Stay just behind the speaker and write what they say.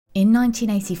In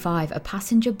 1985, a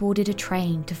passenger boarded a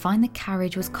train to find the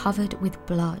carriage was covered with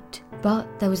blood,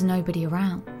 but there was nobody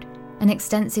around. An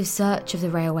extensive search of the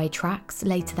railway tracks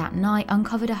later that night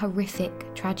uncovered a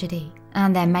horrific tragedy,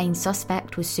 and their main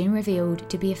suspect was soon revealed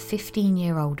to be a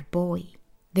 15-year-old boy.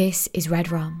 This is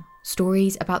Red Rum,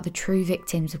 stories about the true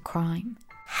victims of crime.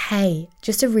 Hey,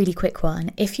 just a really quick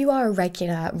one. If you are a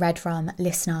regular Red Rum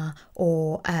listener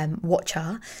or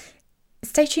watcher,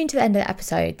 stay tuned to the end of the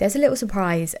episode. There's a little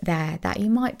surprise there that you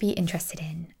might be interested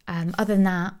in. Other than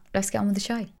that, let's get on with the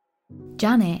show.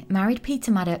 Janet married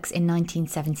Peter Maddocks in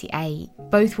 1978.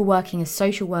 Both were working as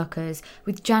social workers,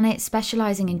 with Janet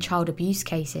specialising in child abuse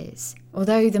cases.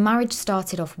 Although the marriage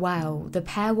started off well, the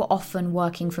pair were often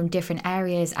working from different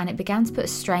areas and it began to put a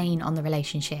strain on the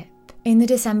relationship. In the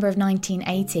December of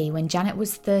 1980, when Janet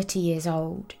was 30 years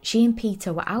old, she and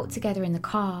Peter were out together in the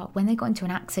car when they got into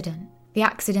an accident. The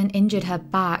accident injured her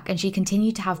back and she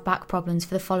continued to have back problems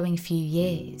for the following few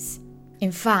years.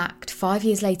 In fact, 5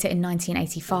 years later in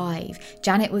 1985,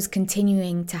 Janet was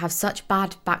continuing to have such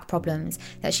bad back problems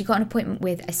that she got an appointment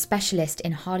with a specialist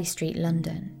in Harley Street,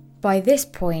 London. By this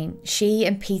point, she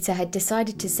and Peter had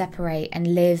decided to separate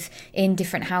and live in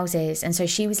different houses, and so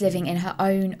she was living in her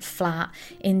own flat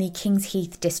in the Kings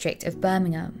Heath district of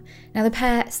Birmingham. Now, the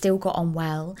pair still got on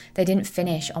well. They didn't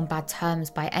finish on bad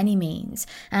terms by any means,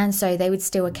 and so they would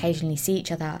still occasionally see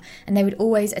each other, and they would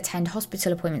always attend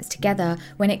hospital appointments together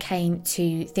when it came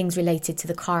to things related to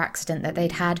the car accident that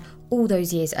they'd had all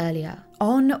those years earlier.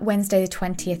 On Wednesday the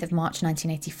 20th of March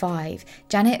 1985,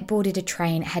 Janet boarded a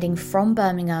train heading from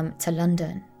Birmingham to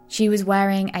London. She was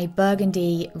wearing a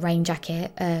burgundy rain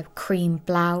jacket, a cream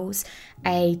blouse,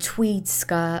 a tweed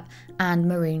skirt and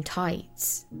maroon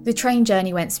tights. The train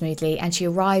journey went smoothly and she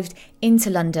arrived into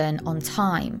London on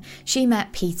time. She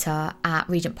met Peter at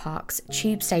Regent Park's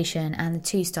tube station and the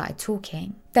two started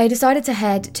talking. They decided to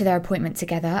head to their appointment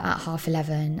together at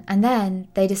 11:30, and then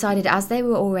they decided, as they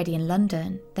were already in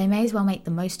London, they may as well make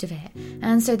the most of it.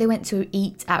 And so they went to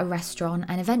eat at a restaurant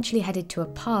and eventually headed to a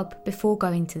pub before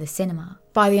going to the cinema.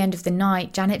 By the end of the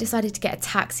night, Janet decided to get a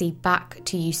taxi back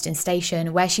to Euston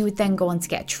Station, where she would then go on to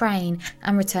get a train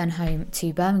and return home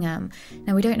to Birmingham.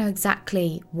 Now, we don't know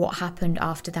exactly what happened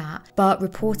after that, but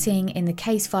reporting in the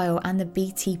case file and the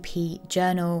BTP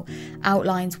journal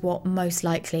outlines what most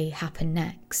likely happened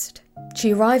next.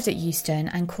 She arrived at Euston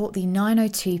and caught the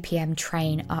 9:02 p.m.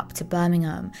 train up to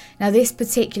Birmingham. Now, this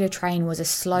particular train was a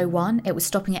slow one. It was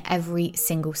stopping at every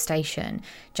single station.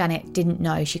 Janet didn't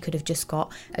know she could have just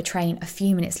got a train a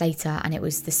few minutes later and it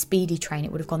was the speedy train.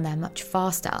 It would have gone there much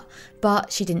faster.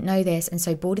 But she didn't know this and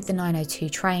so boarded the 9:02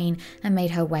 train and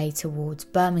made her way towards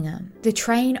Birmingham. The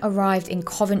train arrived in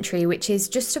Coventry, which is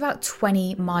just about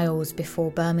 20 miles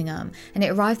before Birmingham, and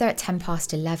it arrived there at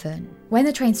 11:10. When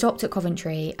the train stopped at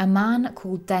Coventry, a man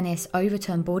called Dennis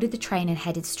Overton boarded the train and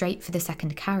headed straight for the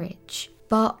second carriage.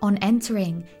 But on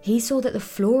entering, he saw that the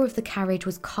floor of the carriage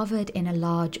was covered in a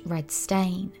large red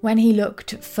stain. When he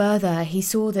looked further, he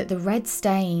saw that the red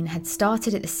stain had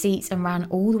started at the seats and ran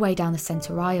all the way down the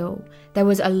centre aisle. There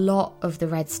was a lot of the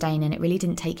red stain and it really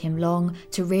didn't take him long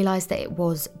to realise that it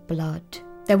was blood.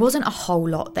 There wasn't a whole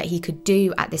lot that he could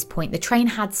do at this point. The train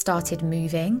had started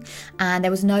moving and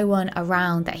there was no one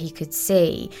around that he could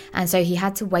see, and so he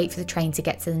had to wait for the train to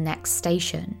get to the next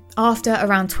station. After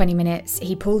around 20 minutes,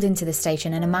 he pulled into the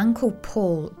station and a man called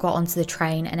Paul got onto the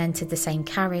train and entered the same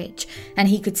carriage, and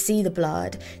he could see the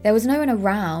blood. There was no one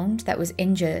around that was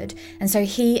injured, and so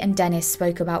he and Dennis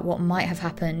spoke about what might have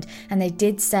happened, and they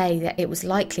did say that it was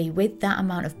likely, with that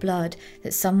amount of blood,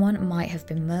 that someone might have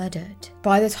been murdered.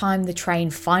 By the time the train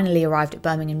finally arrived at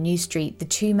Birmingham New Street, the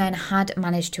two men had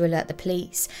managed to alert the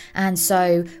police, and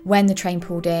so when the train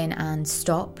pulled in and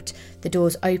stopped, the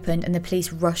doors opened and the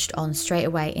police rushed on straight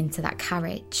away into that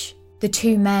carriage. The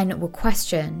two men were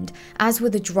questioned, as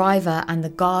were the driver and the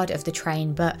guard of the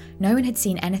train, but no one had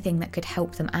seen anything that could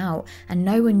help them out, and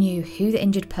no one knew who the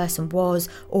injured person was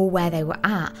or where they were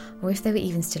at, or if they were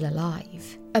even still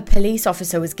alive. A police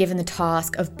officer was given the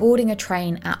task of boarding a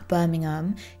train at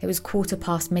Birmingham. It was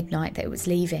midnight that it was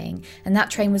leaving, and that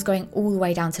train was going all the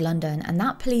way down to London, and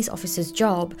that police officer's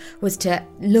job was to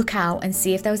look out and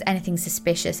see if there was anything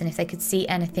suspicious and if they could see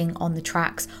anything on the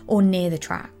tracks or near the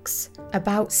tracks.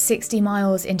 About 60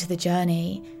 miles into the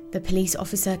journey, the police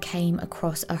officer came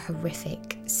across a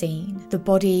horrific scene. The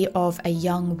body of a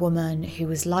young woman who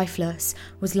was lifeless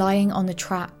was lying on the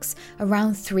tracks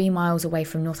around 3 miles away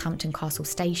from Northampton Castle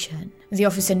Station. The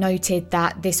officer noted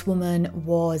that this woman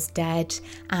was dead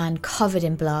and covered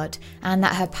in blood, and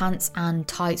that her pants and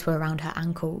tights were around her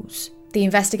ankles. The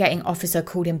investigating officer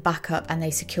called him back up and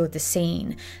they secured the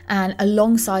scene. And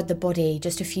alongside the body,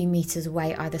 just a few meters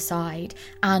away either side,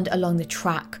 and along the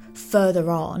track further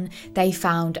on, they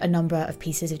found a number of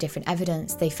pieces of different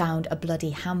evidence. They found a bloody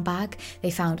handbag,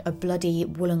 they found a bloody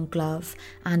woolen glove,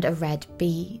 and a red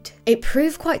bead. It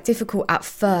proved quite difficult at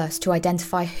first to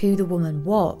identify who the woman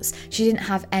was. She didn't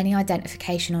have any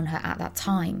identification on her at that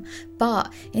time.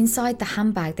 But inside the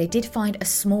handbag, they did find a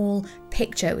small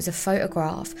picture. It was a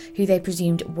photograph who they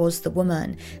presumed was the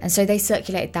woman. And so they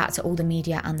circulated that to all the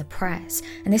media and the press.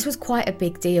 And this was quite a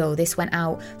big deal. This went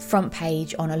out front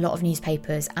page on a lot of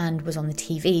newspapers and was on the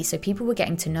TV. So people were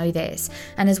getting to know this.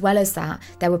 And as well as that,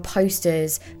 there were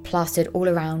posters plastered all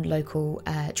around local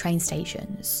train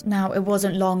stations. Now, it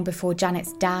wasn't long before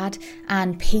Janet's dad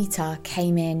and Peter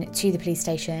came in to the police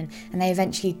station, and they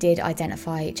eventually did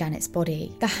identify Janet's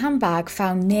body. The handbag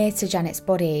found near to Janet's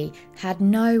body had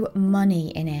no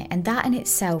money in it, and that in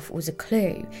itself was a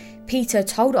clue. Peter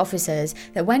told officers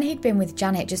that when he'd been with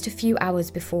Janet just a few hours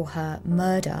before her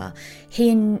murder,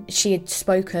 she had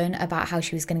spoken about how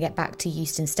she was going to get back to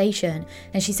Euston Station,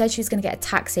 and she said she was going to get a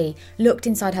taxi, looked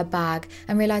inside her bag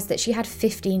and realised that she had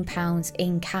 £15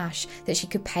 in cash that she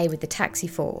could pay with the taxi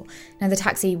for. Now, the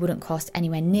taxi wouldn't cost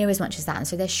anywhere near as much as that, and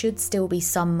so there should still be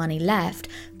some money left,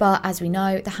 but as we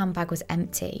know, the handbag was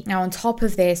empty. Now, on top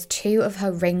of this, 2 of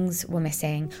her rings were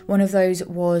missing. One of those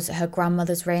was her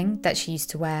grandmother's ring that she used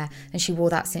to wear, and she wore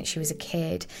that since she was a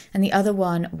kid, and the other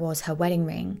one was her wedding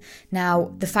ring.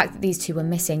 Now, the fact that these 2 were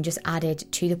missing just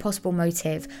added to the possible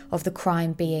motive of the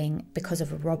crime being because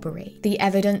of a robbery. The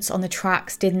evidence on the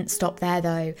tracks didn't stop there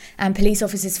though, and police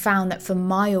officers found that for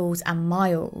miles and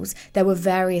miles there were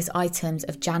various items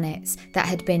of Janet's that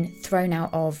had been thrown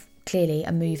out of clearly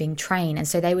a moving train, and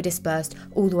so they were dispersed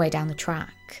all the way down the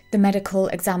track. The medical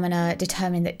examiner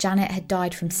determined that Janet had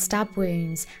died from stab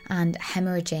wounds and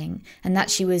hemorrhaging, and that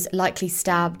she was likely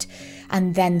stabbed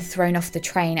and then thrown off the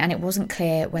train, and it wasn't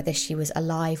clear whether she was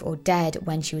alive or dead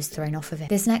when she was thrown off of it.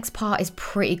 This next part is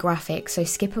pretty graphic, so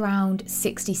skip around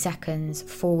 60 seconds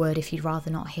forward if you'd rather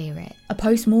not hear it. A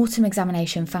post-mortem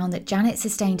examination found that Janet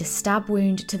sustained a stab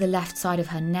wound to the left side of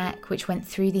her neck, which went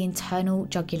through the internal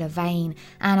jugular vein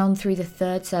and on through the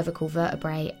 3rd cervical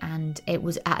vertebrae, and it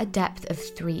was at a depth of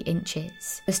 3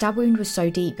 inches. The stab wound was so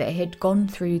deep that it had gone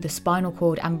through the spinal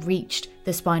cord and reached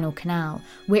the spinal canal,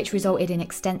 which resulted in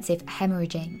extensive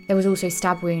hemorrhaging. There was also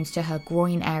stab wounds to her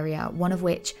groin area, one of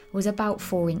which was about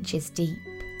 4 inches deep.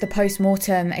 The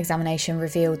post-mortem examination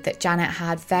revealed that Janet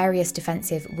had various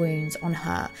defensive wounds on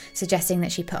her, suggesting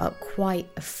that she put up quite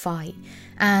a fight.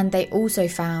 And they also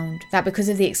found that because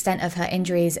of the extent of her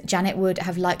injuries, Janet would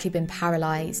have likely been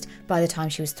paralysed by the time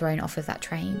she was thrown off of that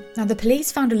train. Now, the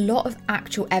police found a lot of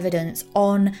actual evidence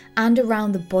on and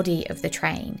around the body of the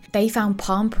train. They found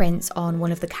palm prints on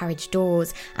one of the carriage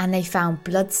doors, and they found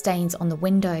blood stains on the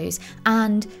windows,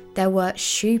 and there were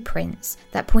shoe prints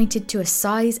that pointed to a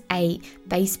size 8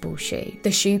 baseball shoe.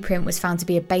 The shoe print was found to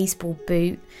be a baseball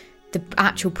boot. The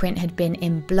actual print had been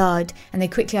in blood, and they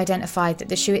quickly identified that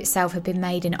the shoe itself had been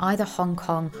made in either Hong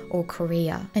Kong or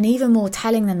Korea. And even more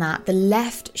telling than that, the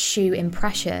left shoe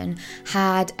impression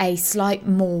had a slight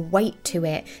more weight to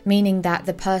it, meaning that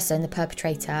the person, the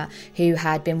perpetrator, who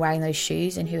had been wearing those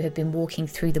shoes and who had been walking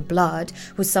through the blood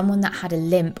was someone that had a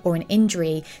limp or an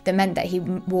injury that meant that he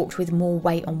walked with more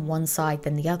weight on one side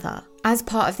than the other. As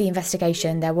part of the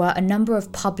investigation, there were a number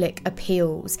of public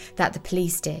appeals that the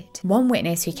police did. One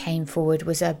witness who came forward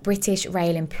was a British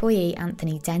rail employee,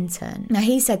 Anthony Denton. Now,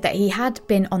 he said that he had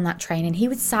been on that train and he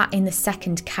was sat in the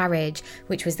second carriage,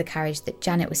 which was the carriage that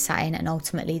Janet was sat in and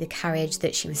ultimately the carriage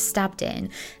that she was stabbed in.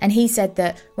 And he said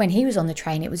that when he was on the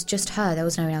train, it was just her, there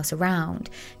was no one else around.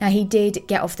 Now, he did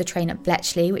get off the train at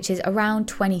Bletchley, which is around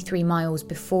 23 miles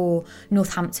before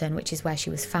Northampton, which is where she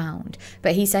was found.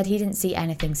 But he said he didn't see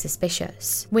anything suspicious.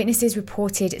 Witnesses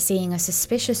reported seeing a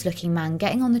suspicious-looking man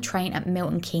getting on the train at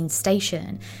Milton Keynes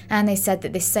Station, and they said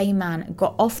that this same man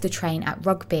got off the train at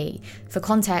Rugby. For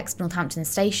context, Northampton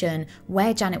Station,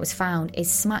 where Janet was found,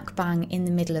 is smack bang in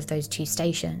the middle of those 2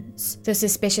 stations. The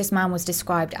suspicious man was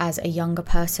described as a younger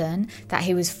person, that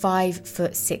he was 5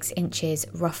 foot 6 inches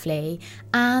roughly,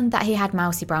 and that he had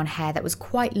mousy brown hair that was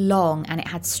quite long and it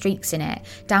had streaks in it,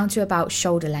 down to about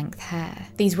shoulder-length hair.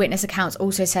 These witness accounts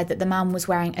also said that the man was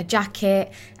wearing a jacket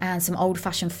and some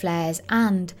old-fashioned flares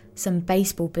and some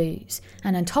baseball boots,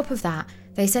 and on top of that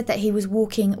they said that he was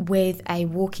walking with a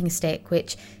walking stick,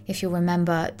 which, if you'll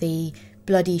remember, the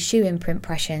bloody shoe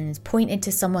impressions pointed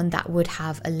to someone that would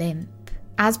have a limp.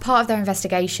 As part of their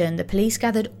investigation, the police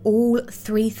gathered all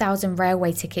 3,000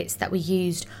 railway tickets that were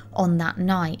used on that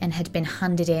night and had been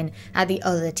handed in at the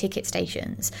other ticket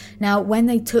stations. Now, when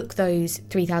they took those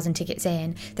 3,000 tickets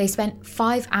in, they spent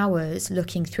 5 hours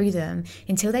looking through them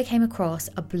until they came across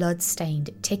a blood-stained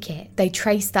ticket. They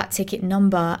traced that ticket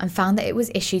number and found that it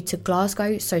was issued to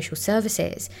Glasgow Social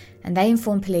Services, and they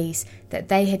informed police that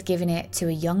they had given it to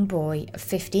a young boy, a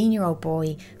 15-year-old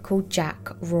boy called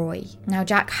Jack Roy. Now,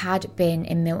 Jack had been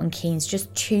in Milton Keynes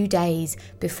just 2 days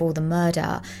before the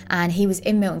murder, and he was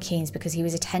in Milton Keynes because he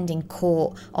was attending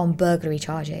court on burglary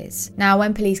charges. Now,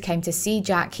 when police came to see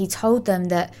Jack, he told them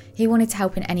that he wanted to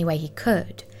help in any way he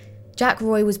could. Jack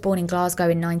Roy was born in Glasgow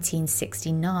in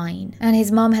 1969, and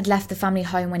his mum had left the family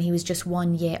home when he was just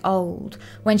 1 year old.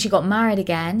 When she got married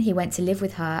again, he went to live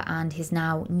with her and his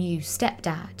now new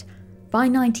stepdad. By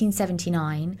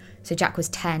 1979, so Jack was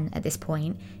 10 at this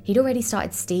point, he'd already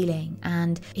started stealing,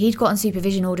 and he'd gotten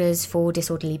supervision orders for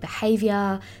disorderly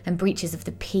behaviour and breaches of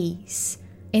the peace.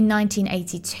 In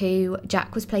 1982,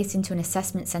 Jack was placed into an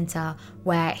assessment centre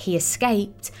where he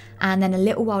escaped, and then a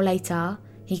little while later,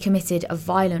 he committed a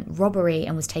violent robbery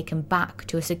and was taken back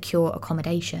to a secure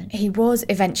accommodation. He was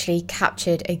eventually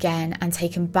captured again and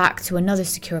taken back to another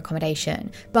secure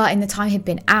accommodation, but in the time he'd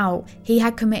been out, he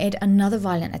had committed another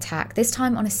violent attack, this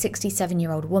time on a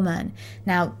 67-year-old woman.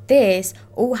 Now, this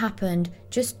all happened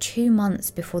just 2 months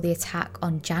before the attack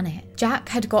on Janet. Jack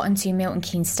had gotten to Milton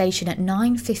Keynes station at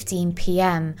 9:15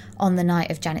 p.m. on the night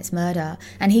of Janet's murder,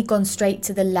 and he'd gone straight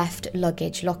to the left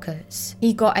luggage lockers.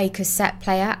 He got a cassette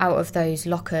player out of those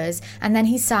lockers, and then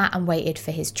he sat and waited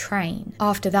for his train.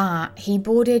 After that, he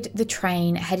boarded the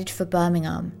train headed for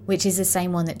Birmingham, which is the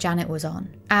same one that Janet was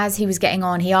on. As he was getting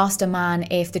on, he asked a man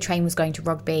if the train was going to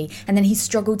Rugby, and then he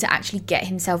struggled to actually get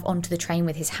himself onto the train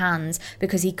with his hands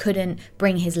because he couldn't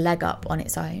bring his leg up on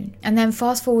its own. And then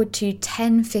fast forward to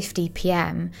 10:50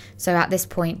 p.m. So at this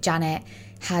point, Janet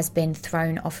has been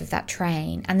thrown off of that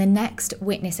train, and the next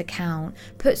witness account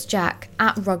puts Jack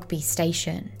at Rugby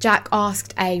station. Jack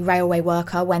asked a railway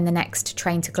worker when the next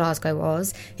train to Glasgow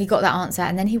was. He got that answer,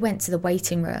 and then he went to the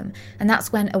waiting room, and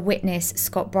that's when a witness,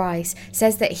 Scott Bryce,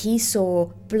 says that he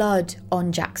saw blood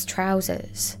on Jack's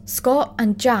trousers. Scott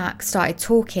and Jack started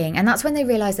talking, and that's when they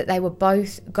realised that they were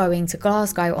both going to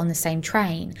Glasgow on the same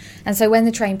train. And so when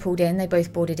the train pulled in, they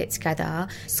both boarded it together.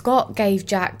 Scott gave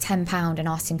Jack £10 and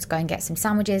asked him to go and get some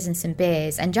sandwiches and some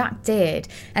beers, and Jack did,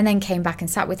 and then came back and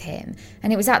sat with him.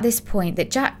 And it was at this point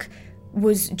that Jack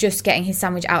was just getting his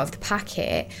sandwich out of the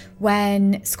packet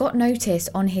when Scott noticed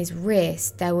on his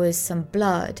wrist there was some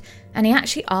blood, and he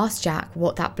actually asked Jack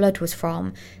what that blood was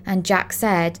from, and Jack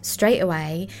said straight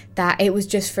away that it was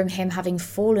just from him having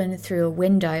fallen through a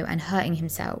window and hurting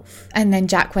himself. And then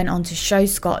Jack went on to show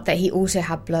Scott that he also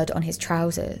had blood on his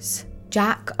trousers.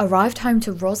 Jack arrived home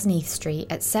to Rosneath Street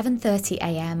at 7:30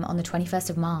 a.m. on the 21st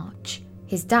of March.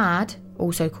 His dad,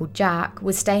 also called Jack,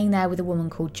 was staying there with a woman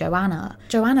called Joanna.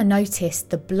 Joanna noticed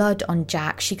the blood on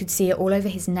Jack. She could see it all over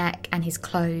his neck and his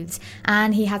clothes,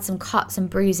 and he had some cuts and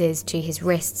bruises to his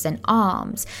wrists and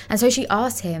arms. And so she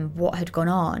asked him what had gone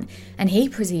on, and he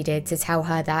proceeded to tell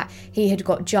her that he had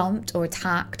got jumped or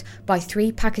attacked by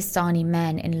 3 Pakistani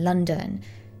men in London.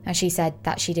 And she said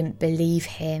that she didn't believe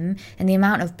him, and the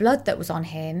amount of blood that was on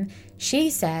him,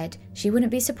 she said she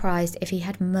wouldn't be surprised if he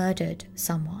had murdered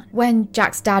someone. When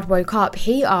Jack's dad woke up,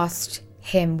 he asked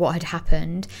him what had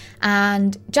happened,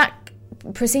 and Jack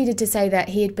proceeded to say that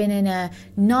he had been in a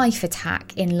knife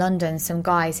attack in London. Some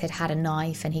guys had had a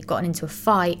knife and he'd gotten into a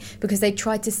fight because they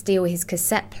tried to steal his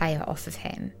cassette player off of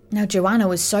him. Now, Joanna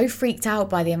was so freaked out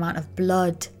by the amount of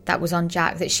blood that was on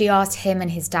Jack that she asked him and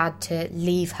his dad to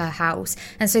leave her house,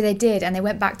 and so they did, and they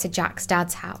went back to Jack's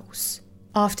dad's house.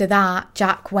 After that,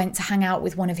 Jack went to hang out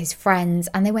with one of his friends,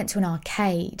 and they went to an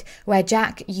arcade where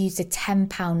Jack used a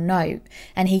 £10 note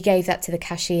and he gave that to the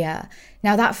cashier.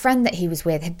 Now, that friend that he was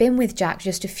with had been with Jack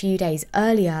just a few days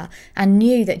earlier and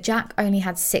knew that Jack only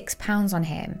had £6 on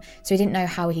him, so he didn't know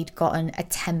how he'd gotten a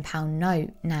 £10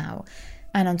 note now.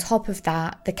 And on top of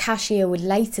that, the cashier would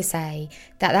later say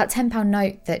that that £10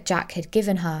 note that Jack had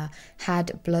given her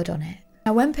had blood on it.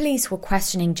 Now, when police were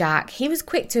questioning Jack, he was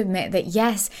quick to admit that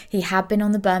yes, he had been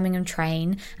on the Birmingham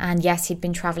train, and yes, he'd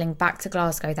been travelling back to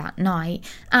Glasgow that night,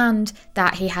 and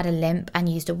that he had a limp and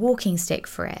used a walking stick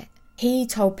for it. He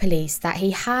told police that he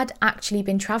had actually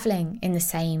been travelling in the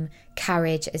same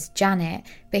carriage as Janet,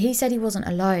 but he said he wasn't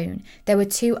alone. There were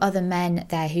 2 other men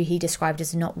there who he described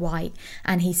as not white,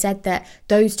 and he said that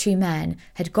those 2 men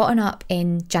had gotten up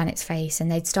in Janet's face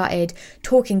and they'd started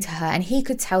talking to her, and he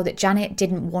could tell that Janet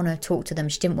didn't want to talk to them.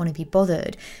 She didn't want to be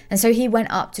bothered, and so he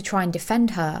went up to try and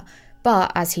defend her.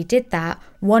 But as he did that,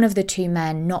 one of the two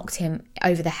men knocked him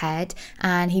over the head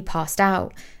and he passed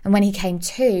out. And when he came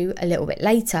to a little bit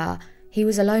later, he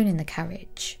was alone in the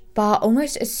carriage. But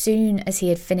almost as soon as he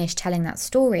had finished telling that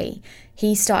story,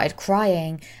 he started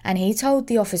crying and he told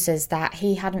the officers that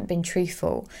he hadn't been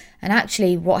truthful. And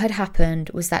actually what had happened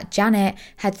was that Janet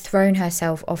had thrown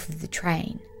herself off of the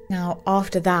train. Now,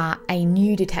 after that, a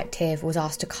new detective was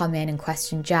asked to come in and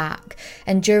question Jack.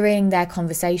 And during their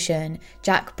conversation,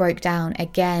 Jack broke down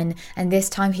again. And this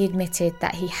time he admitted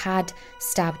that he had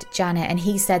stabbed Janet. And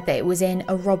he said that it was in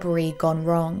a robbery gone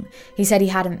wrong. He said he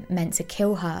hadn't meant to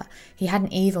kill her. He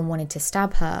hadn't even wanted to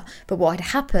stab her. But what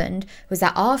had happened was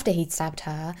that after he'd stabbed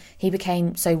her, he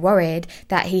became so worried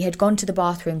that he had gone to the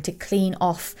bathroom to clean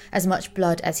off as much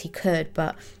blood as he could.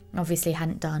 But obviously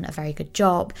hadn't done a very good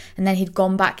job. And then he'd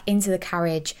gone back into the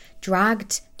carriage,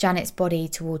 dragged Janet's body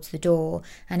towards the door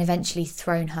and eventually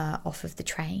thrown her off of the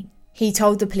train. He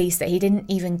told the police that he didn't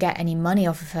even get any money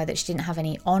off of her, that she didn't have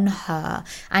any on her.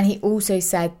 And he also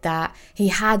said that he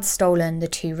had stolen the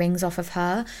 2 rings off of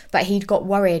her, but he'd got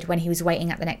worried when he was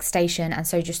waiting at the next station and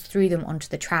so just threw them onto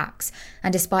the tracks.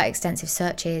 And despite extensive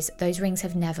searches, those rings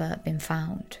have never been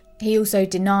found. He also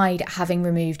denied having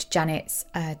removed Janet's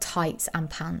tights and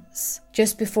pants.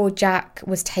 Just before Jack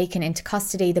was taken into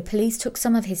custody, the police took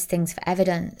some of his things for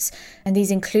evidence, and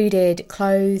these included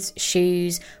clothes,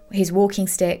 shoes, his walking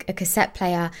stick, a cassette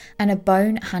player, and a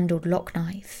bone-handled lock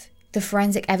knife. The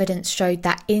forensic evidence showed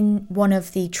that in one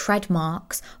of the tread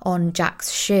marks on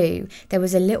Jack's shoe, there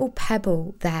was a little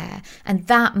pebble there, and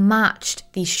that matched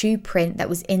the shoe print that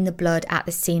was in the blood at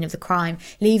the scene of the crime,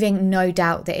 leaving no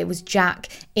doubt that it was Jack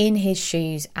in his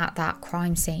shoes at that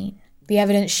crime scene. The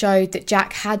evidence showed that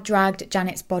Jack had dragged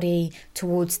Janet's body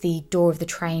towards the door of the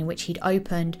train, which he'd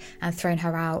opened and thrown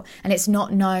her out, and it's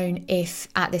not known if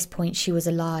at this point she was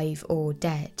alive or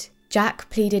dead. Jack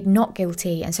pleaded not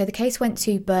guilty, and so the case went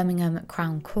to Birmingham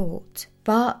Crown Court.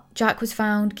 But Jack was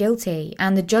found guilty,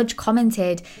 and the judge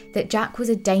commented that Jack was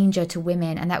a danger to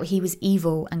women and that he was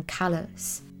evil and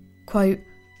callous. Quote,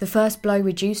 "The first blow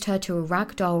reduced her to a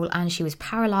rag doll and she was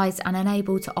paralysed and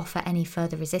unable to offer any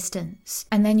further resistance.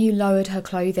 And then you lowered her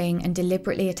clothing and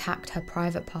deliberately attacked her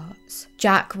private parts."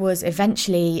 Jack was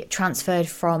eventually transferred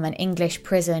from an English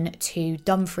prison to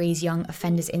Dumfries Young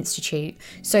Offenders Institute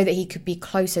so that he could be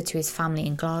closer to his family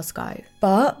in Glasgow.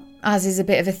 But, as is a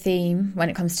bit of a theme when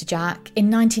it comes to Jack, in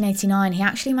 1989 he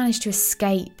actually managed to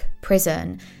escape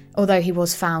prison, although he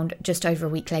was found just over a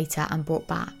week later and brought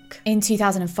back. In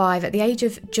 2005, at the age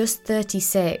of just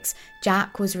 36,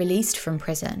 Jack was released from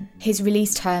prison. His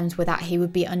release terms were that he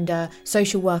would be under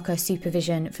social worker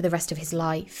supervision for the rest of his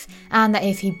life, and that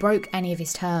if he broke any of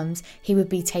his terms, he would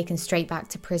be taken straight back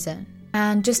to prison.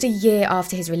 And just a year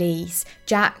after his release,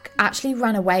 Jack actually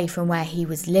ran away from where he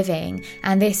was living,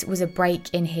 and this was a break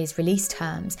in his release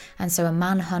terms, and so a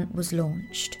manhunt was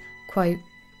launched. Quote,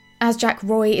 "As Jack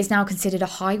Roy is now considered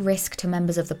a high risk to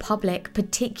members of the public,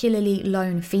 particularly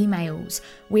lone females,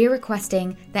 we're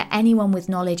requesting that anyone with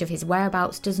knowledge of his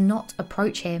whereabouts does not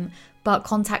approach him, but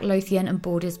contact Lothian and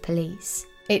Borders Police."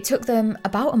 It took them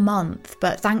about a month,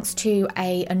 but thanks to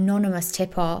an anonymous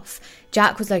tip-off,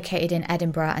 Jack was located in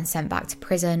Edinburgh and sent back to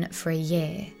prison for a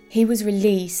year. He was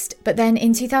released, but then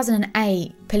in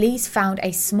 2008, police found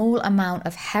a small amount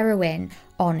of heroin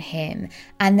on him,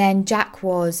 and then Jack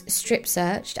was strip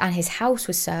searched and his house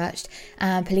was searched,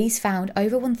 and police found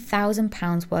over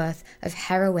 £1,000 worth of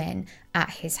heroin at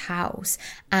his house,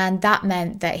 and that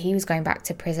meant that he was going back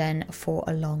to prison for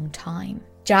a long time.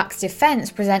 Jack's defence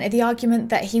presented the argument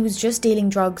that he was just dealing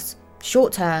drugs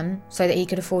short term so that he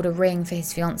could afford a ring for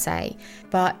his fiancée,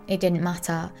 but it didn't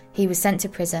matter. He was sent to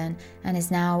prison and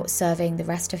is now serving the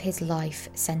rest of his life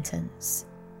sentence.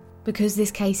 Because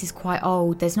this case is quite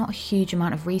old, there's not a huge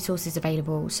amount of resources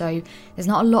available, so there's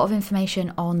not a lot of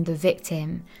information on the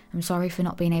victim. I'm sorry for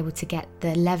not being able to get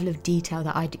the level of detail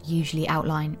that I'd usually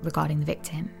outline regarding the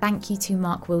victim. Thank you to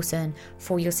Mark Wilson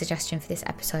for your suggestion for this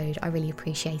episode. I really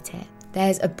appreciate it.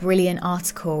 There's a brilliant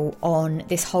article on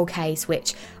this whole case,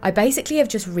 which I basically have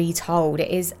just retold.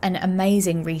 It is an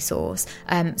amazing resource,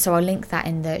 so I'll link that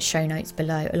in the show notes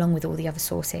below, along with all the other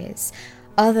sources.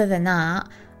 Other than that,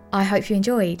 I hope you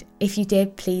enjoyed. If you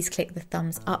did, please click the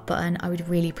thumbs up button. I would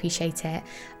really appreciate it.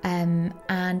 And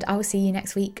I will see you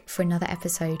next week for another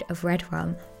episode of Red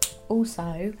Rum.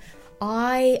 Also,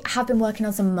 I have been working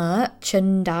on some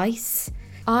merchandise.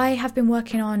 I have been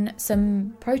working on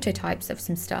some prototypes of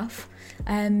some stuff.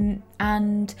 And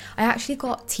I actually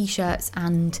got t-shirts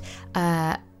and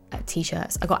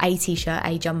t-shirts. I got a t-shirt,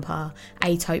 a jumper,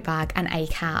 a tote bag and a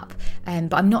cap,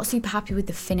 but I'm not super happy with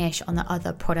the finish on the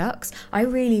other products. I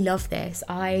really love this.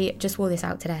 I just wore this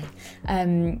out today.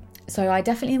 So I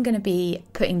definitely am going to be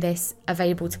putting this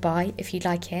available to buy if you'd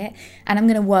like it, and I'm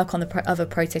going to work on the other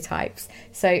prototypes.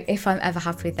 So if I'm ever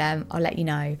happy with them, I'll let you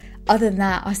know. Other than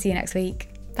that, I'll see you next week.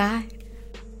 Bye.